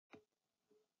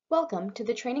Welcome to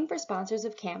the training for sponsors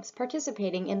of camps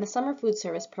participating in the Summer Food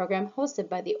Service Program hosted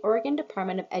by the Oregon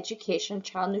Department of Education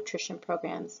Child Nutrition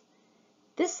Programs.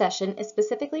 This session is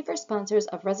specifically for sponsors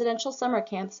of residential summer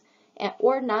camps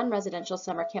or non-residential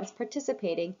summer camps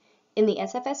participating in the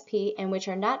SFSP and which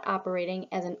are not operating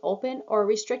as an open or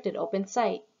restricted open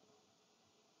site.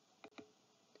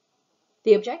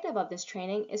 The objective of this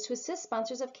training is to assist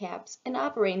sponsors of camps in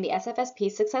operating the SFSP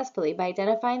successfully by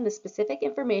identifying the specific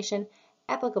information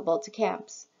applicable to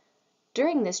camps.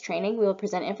 During this training, we will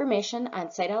present information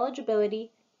on site eligibility,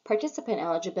 participant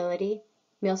eligibility,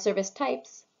 meal service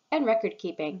types, and record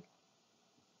keeping.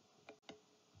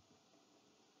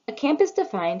 A camp is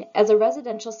defined as a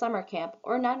residential summer camp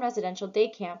or non-residential day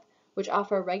camp which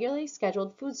offer regularly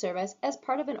scheduled food service as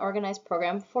part of an organized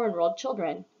program for enrolled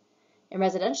children. In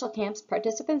residential camps,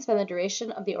 participants spend the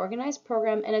duration of the organized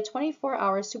program in a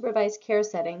 24-hour supervised care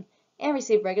setting and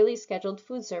receive regularly scheduled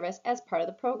food service as part of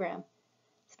the program.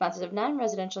 Sponsors of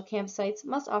non-residential campsites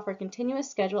must offer a continuous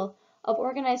schedule of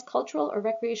organized cultural or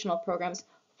recreational programs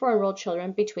for enrolled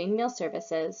children between meal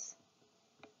services.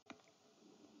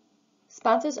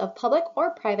 Sponsors of public or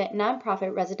private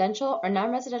nonprofit residential or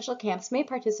non-residential camps may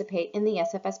participate in the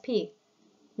SFSP.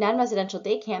 Non-residential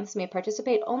day camps may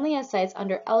participate only as sites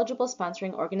under eligible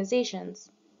sponsoring organizations.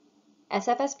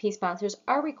 SFSP sponsors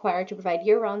are required to provide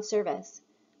year-round service,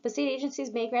 but state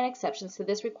agencies may grant exceptions to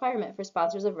this requirement for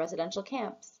sponsors of residential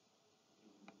camps.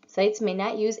 Sites may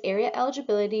not use area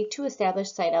eligibility to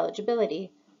establish site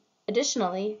eligibility.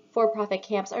 Additionally, for-profit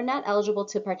camps are not eligible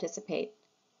to participate.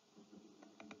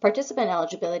 Participant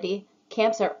eligibility: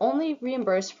 camps are only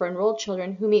reimbursed for enrolled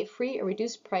children who meet free or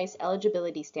reduced price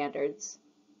eligibility standards.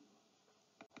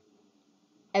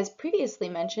 As previously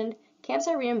mentioned, camps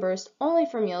are reimbursed only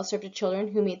for meals served to children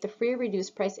who meet the free or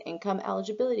reduced price income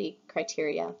eligibility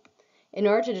criteria. In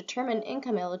order to determine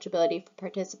income eligibility for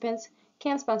participants,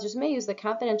 camp sponsors may use the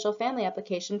confidential family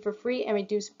application for free and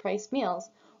reduced price meals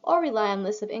or rely on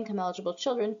lists of income eligible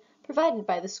children provided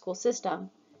by the school system.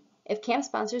 If camp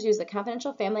sponsors use the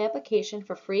confidential family application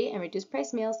for free and reduced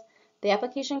price meals, the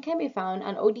application can be found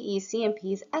on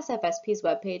ODE-CMP's SFSP's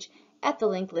webpage at the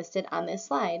link listed on this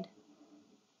slide.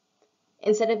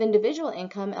 Instead of individual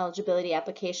income eligibility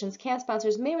applications, camp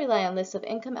sponsors may rely on lists of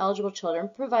income eligible children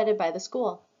provided by the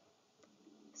school.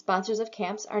 Sponsors of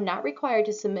camps are not required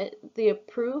to submit the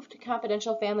approved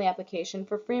confidential family application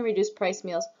for free and reduced price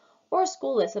meals or a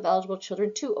school list of eligible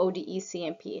children to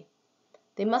ODE-CMP.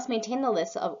 They must maintain the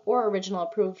lists of or original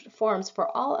approved forms for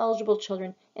all eligible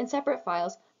children in separate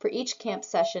files for each camp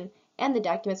session, and the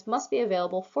documents must be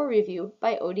available for review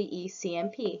by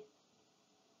ODE-CMP.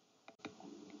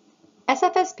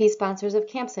 SFSP sponsors of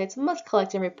campsites must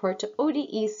collect and report to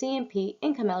ODE-CMP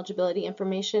income eligibility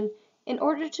information in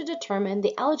order to determine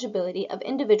the eligibility of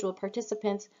individual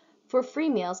participants for free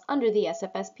meals under the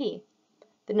SFSP.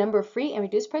 The number of free and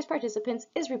reduced price participants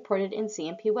is reported in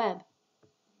CMP Web.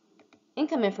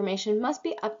 Income information must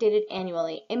be updated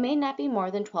annually and may not be more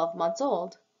than 12 months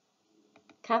old.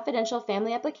 Confidential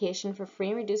family application for free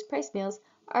and reduced price meals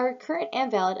are current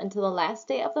and valid until the last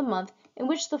day of the month in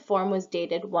which the form was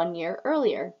dated 1 year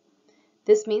earlier.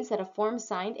 This means that a form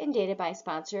signed and dated by a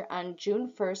sponsor on June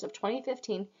 1st of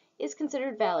 2015 is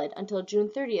considered valid until June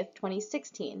 30th,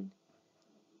 2016.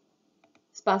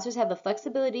 Sponsors have the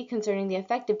flexibility concerning the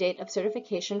effective date of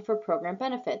certification for program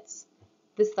benefits.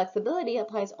 This flexibility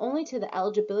applies only to the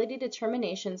eligibility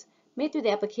determinations made through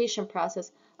the application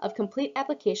process of complete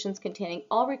applications containing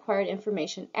all required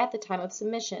information at the time of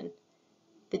submission.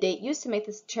 The date used to make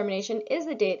this determination is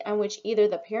the date on which either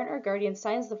the parent or guardian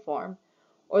signs the form,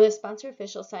 or the sponsor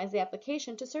official signs the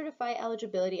application to certify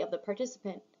eligibility of the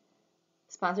participant.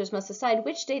 Sponsors must decide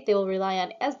which date they will rely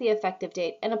on as the effective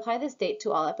date and apply this date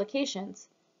to all applications.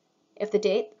 If the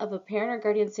date of a parent or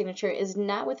guardian signature is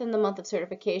not within the month of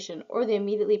certification or the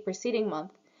immediately preceding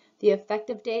month, the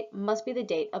effective date must be the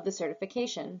date of the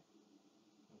certification.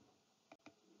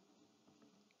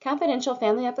 Confidential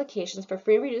family applications for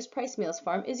free reduced price meals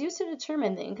form is used to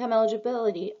determine the income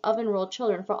eligibility of enrolled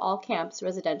children for all camps,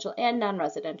 residential and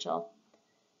non-residential.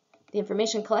 The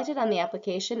information collected on the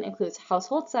application includes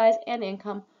household size and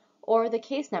income, or the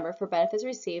case number for benefits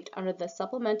received under the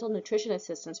Supplemental Nutrition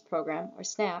Assistance Program, or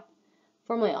SNAP,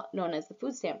 formerly known as the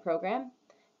Food Stamp Program,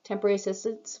 Temporary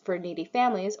Assistance for Needy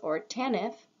Families, or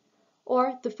TANF,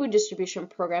 or the Food Distribution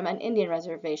Program on Indian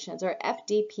Reservations, or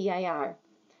FDPIR.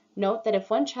 Note that if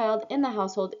one child in the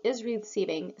household is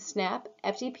receiving SNAP,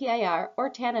 FDPIR, or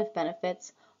TANF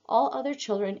benefits, all other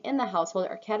children in the household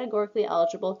are categorically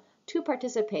eligible to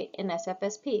participate in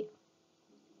SFSP.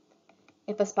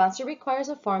 If a sponsor requires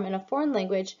a form in a foreign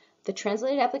language, The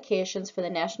translated applications for the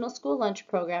National School Lunch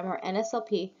Program, or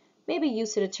NSLP, may be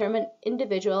used to determine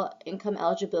individual income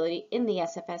eligibility in the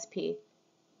SFSP.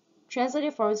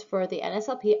 Translated forms for the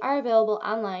NSLP are available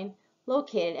online,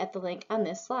 located at the link on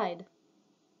this slide.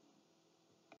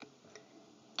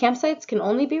 Campsites can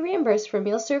only be reimbursed for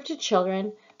meals served to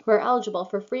children who are eligible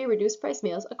for free reduced price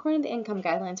meals according to the income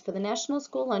guidelines for the National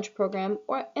School Lunch Program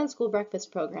and School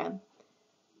Breakfast Program.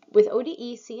 With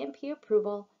ODE CMP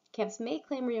approval, camps may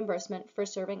claim reimbursement for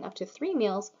serving up to 3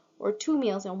 meals or 2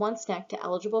 meals and 1 snack to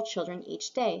eligible children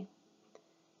each day.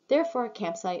 Therefore, a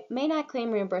campsite may not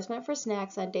claim reimbursement for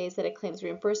snacks on days that it claims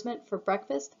reimbursement for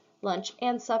breakfast, lunch,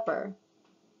 and supper.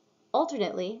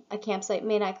 Alternately, a campsite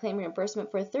may not claim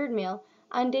reimbursement for a 3rd meal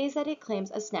on days that it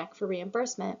claims a snack for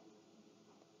reimbursement.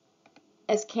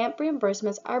 As camp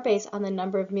reimbursements are based on the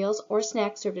number of meals or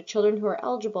snacks served to children who are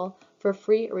eligible for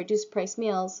free or reduced price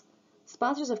meals,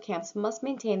 sponsors of camps must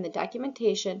maintain the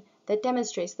documentation that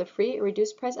demonstrates the free or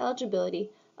reduced price eligibility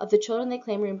of the children they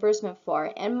claim reimbursement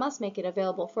for and must make it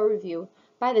available for review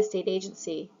by the state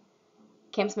agency.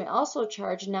 Camps may also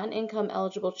charge non-income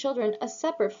eligible children a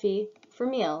separate fee for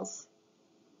meals.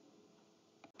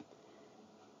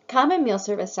 Common meal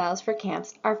service styles for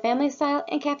camps are family style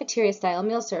and cafeteria style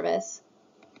meal service.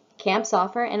 Camps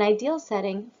offer an ideal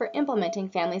setting for implementing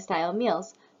family style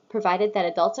meals, provided that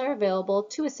adults are available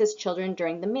to assist children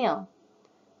during the meal.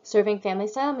 Serving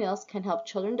family-style meals can help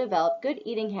children develop good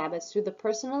eating habits through the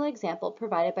personal example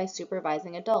provided by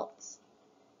supervising adults.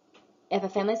 If a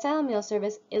family-style meal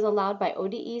service is allowed by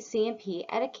ODE CMP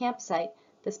at a campsite,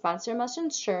 the sponsor must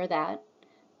ensure that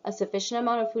a sufficient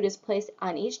amount of food is placed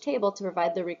on each table to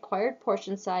provide the required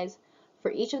portion size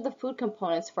for each of the food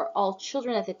components for all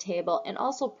children at the table, and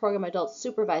also program adults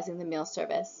supervising the meal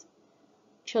service.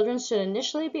 Children should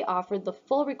initially be offered the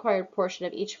full required portion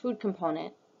of each food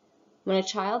component. When a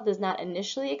child does not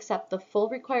initially accept the full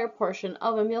required portion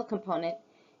of a meal component,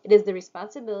 it is the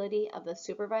responsibility of the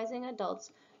supervising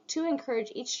adults to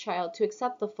encourage each child to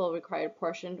accept the full required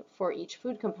portion for each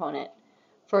food component.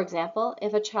 For example,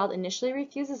 if a child initially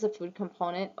refuses a food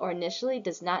component or initially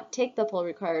does not take the full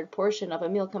required portion of a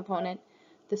meal component,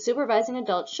 the supervising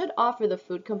adult should offer the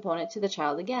food component to the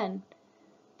child again.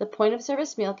 The point of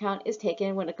service meal count is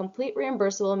taken when a complete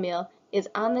reimbursable meal is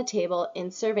on the table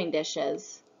in serving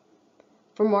dishes.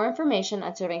 For more information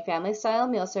on serving family-style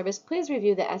meal service, please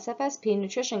review the SFSP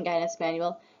Nutrition Guidance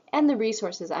Manual and the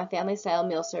resources on family-style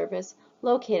meal service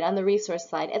located on the resource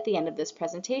slide at the end of this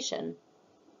presentation.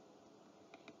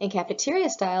 In cafeteria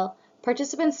style,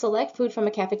 participants select food from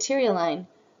a cafeteria line.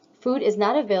 Food is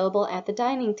not available at the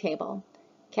dining table.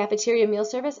 Cafeteria meal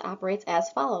service operates as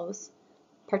follows.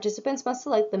 Participants must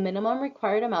select the minimum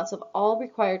required amounts of all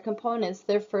required components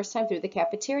their first time through the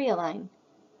cafeteria line.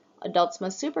 Adults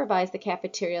must supervise the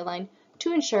cafeteria line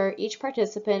to ensure each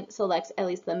participant selects at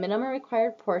least the minimum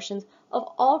required portions of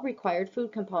all required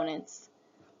food components.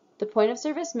 The point of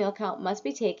service meal count must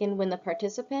be taken when the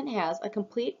participant has a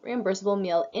complete reimbursable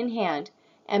meal in hand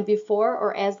and before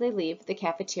or as they leave the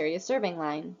cafeteria serving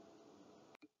line.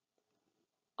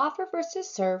 Offer versus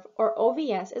serve, or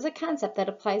OVS, is a concept that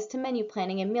applies to menu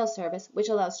planning and meal service, which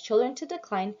allows children to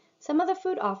decline some of the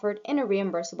food offered in a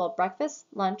reimbursable breakfast,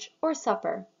 lunch, or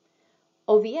supper.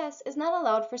 OVS is not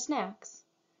allowed for snacks.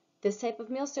 This type of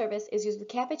meal service is used with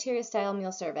cafeteria-style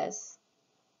meal service.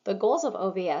 The goals of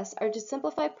OVS are to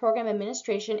simplify program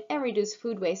administration and reduce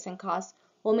food waste and costs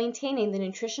while maintaining the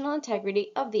nutritional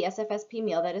integrity of the SFSP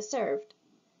meal that is served.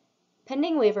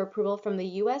 Pending waiver approval from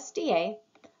the USDA,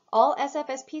 all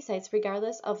SFSP sites,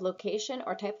 regardless of location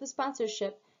or type of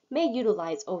sponsorship, may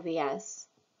utilize OVS.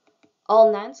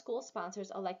 All non-school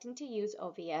sponsors electing to use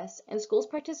OVS and schools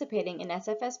participating in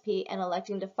SFSP and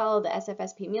electing to follow the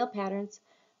SFSP meal patterns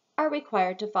are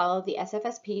required to follow the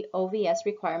SFSP OVS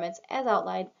requirements as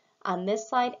outlined on this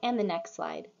slide and the next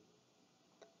slide.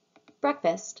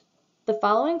 Breakfast. The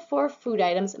following 4 food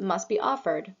items must be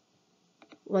offered: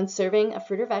 1 serving of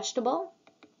fruit or vegetable,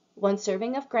 1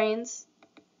 serving of grains,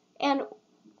 and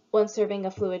 1 serving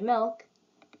of fluid milk,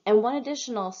 and 1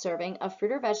 additional serving of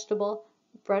fruit or vegetable,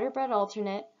 bread or bread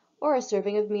alternate, or a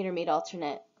serving of meat or meat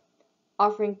alternate.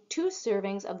 Offering 2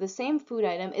 servings of the same food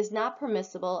item is not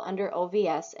permissible under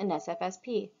OVS and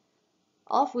SFSP.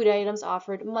 All food items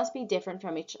offered must be different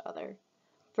from each other.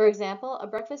 For example, a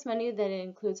breakfast menu that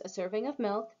includes a serving of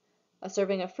milk, a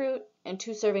serving of fruit, and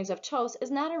 2 servings of toast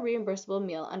is not a reimbursable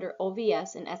meal under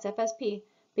OVS and SFSP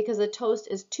because the toast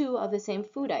is 2 of the same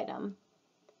food item.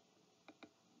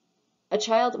 A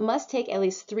child must take at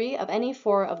least 3 of any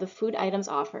 4 of the food items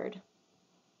offered.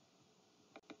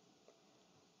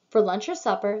 For lunch or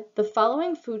supper, the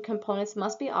following food components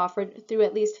must be offered through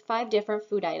at least 5 different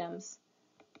food items.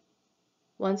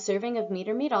 1 serving of meat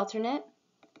or meat alternate,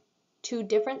 2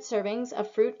 different servings of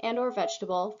fruit and/or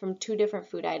vegetable from 2 different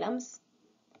food items,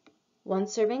 1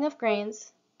 serving of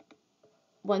grains,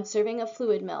 1 serving of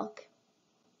fluid milk.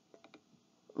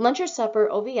 Lunch or supper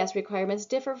OVS requirements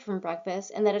differ from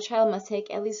breakfast in that a child must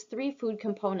take at least 3 food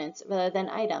components rather than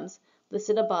items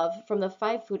listed above from the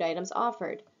 5 food items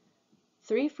offered.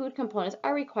 3 food components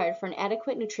are required for an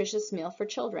adequate nutritious meal for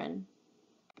children.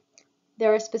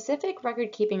 There are specific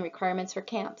record-keeping requirements for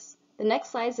camps. The next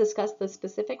slides discuss the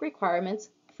specific requirements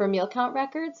for meal count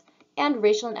records and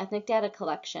racial and ethnic data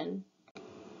collection.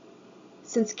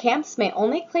 Since camps may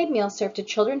only claim meals served to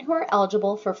children who are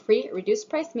eligible for free or reduced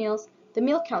price meals, the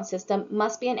meal count system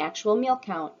must be an actual meal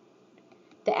count.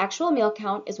 The actual meal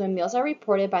count is when meals are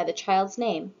reported by the child's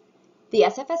name. The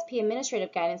SFSP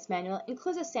Administrative Guidance Manual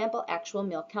includes a sample actual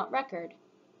meal count record.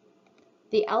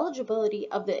 The eligibility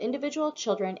of the individual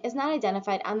children is not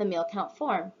identified on the meal count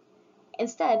form.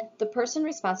 Instead, the person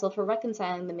responsible for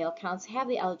reconciling the meal counts have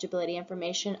the eligibility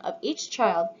information of each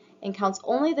child and counts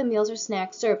only the meals or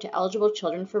snacks served to eligible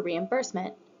children for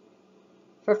reimbursement.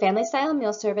 For family-style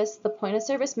meal service, the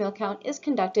point-of-service meal count is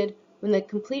conducted when the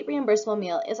complete reimbursable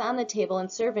meal is on the table in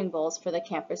serving bowls for the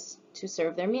campers to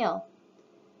serve their meal.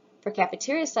 For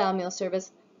cafeteria-style meal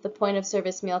service, the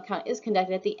point-of-service meal count is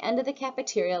conducted at the end of the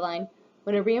cafeteria line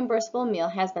when a reimbursable meal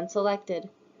has been selected.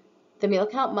 The meal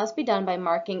count must be done by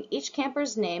marking each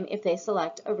camper's name if they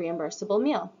select a reimbursable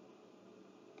meal.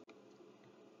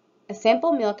 A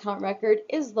sample meal count record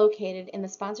is located in the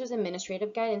sponsor's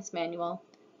administrative guidance manual.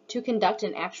 To conduct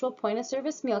an actual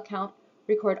point-of-service meal count,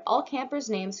 record all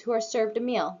campers' names who are served a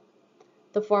meal.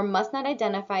 The form must not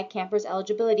identify campers'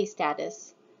 eligibility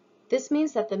status. This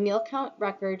means that the meal count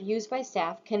record used by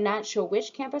staff cannot show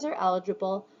which campers are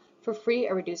eligible for free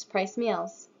or reduced price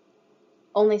meals.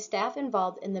 Only staff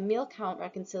involved in the meal count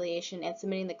reconciliation and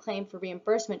submitting the claim for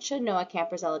reimbursement should know a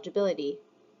camper's eligibility.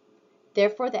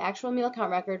 Therefore, the actual meal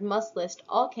count record must list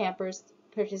all campers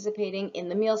participating in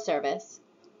the meal service.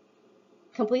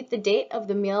 Complete the date of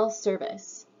the meal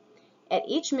service. At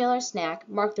each meal or snack,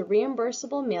 mark the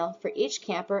reimbursable meal for each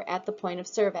camper at the point of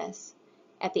service.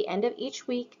 At the end of each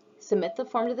week, submit the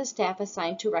form to the staff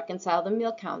assigned to reconcile the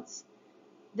meal counts.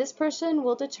 This person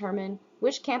will determine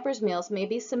which campers' meals may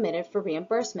be submitted for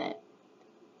reimbursement.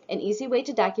 An easy way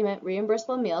to document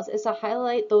reimbursable meals is to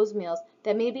highlight those meals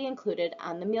that may be included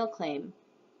on the meal claim.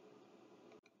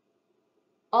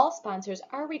 All sponsors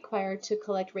are required to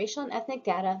collect racial and ethnic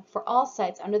data for all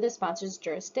sites under the sponsor's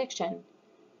jurisdiction.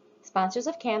 Sponsors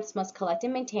of camps must collect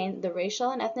and maintain the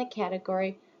racial and ethnic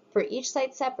category for each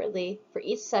site separately for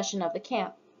each session of the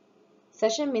camp.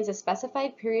 Session means a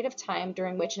specified period of time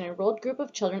during which an enrolled group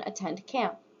of children attend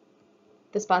camp.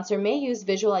 The sponsor may use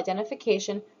visual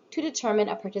identification to determine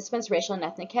a participant's racial and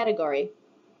ethnic category.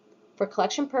 For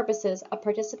collection purposes, a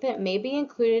participant may be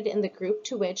included in the group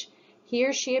to which he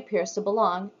or she appears to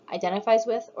belong, identifies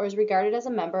with, or is regarded as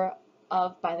a member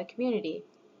of by the community.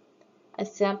 A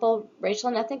sample racial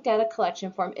and ethnic data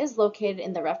collection form is located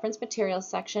in the Reference Materials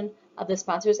section of the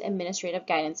sponsor's Administrative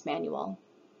Guidance Manual.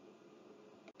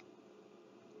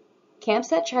 Camps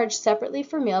that charge separately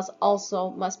for meals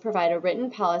also must provide a written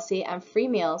policy on free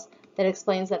meals that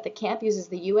explains that the camp uses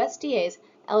the USDA's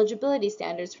eligibility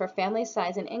standards for family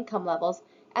size and income levels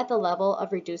at the level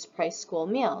of reduced price school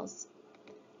meals.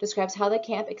 Describes how the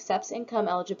camp accepts income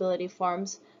eligibility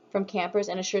forms from campers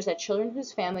and assures that children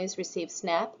whose families receive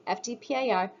SNAP,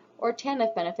 FDPIR, or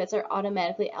TANF benefits are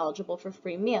automatically eligible for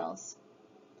free meals.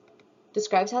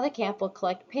 Describes how the camp will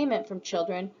collect payment from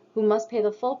children who must pay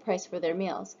the full price for their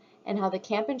meals, and how the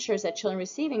camp ensures that children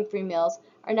receiving free meals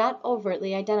are not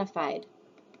overtly identified.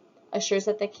 Assures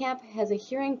that the camp has a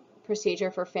hearing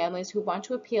procedure for families who want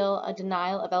to appeal a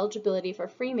denial of eligibility for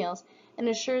free meals, and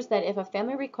assures that if a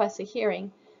family requests a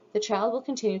hearing, the child will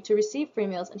continue to receive free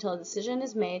meals until a decision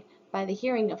is made by the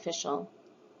hearing official.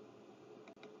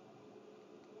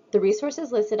 The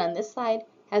resources listed on this slide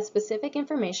have specific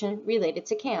information related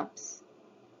to camps.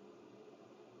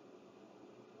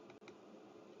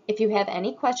 If you have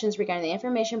any questions regarding the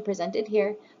information presented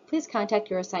here, please contact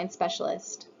your assigned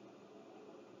specialist.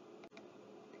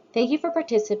 Thank you for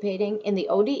participating in the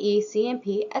ODE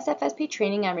CMP SFSP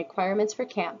training on requirements for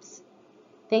camps.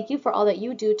 Thank you for all that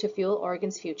you do to fuel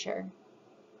Oregon's future.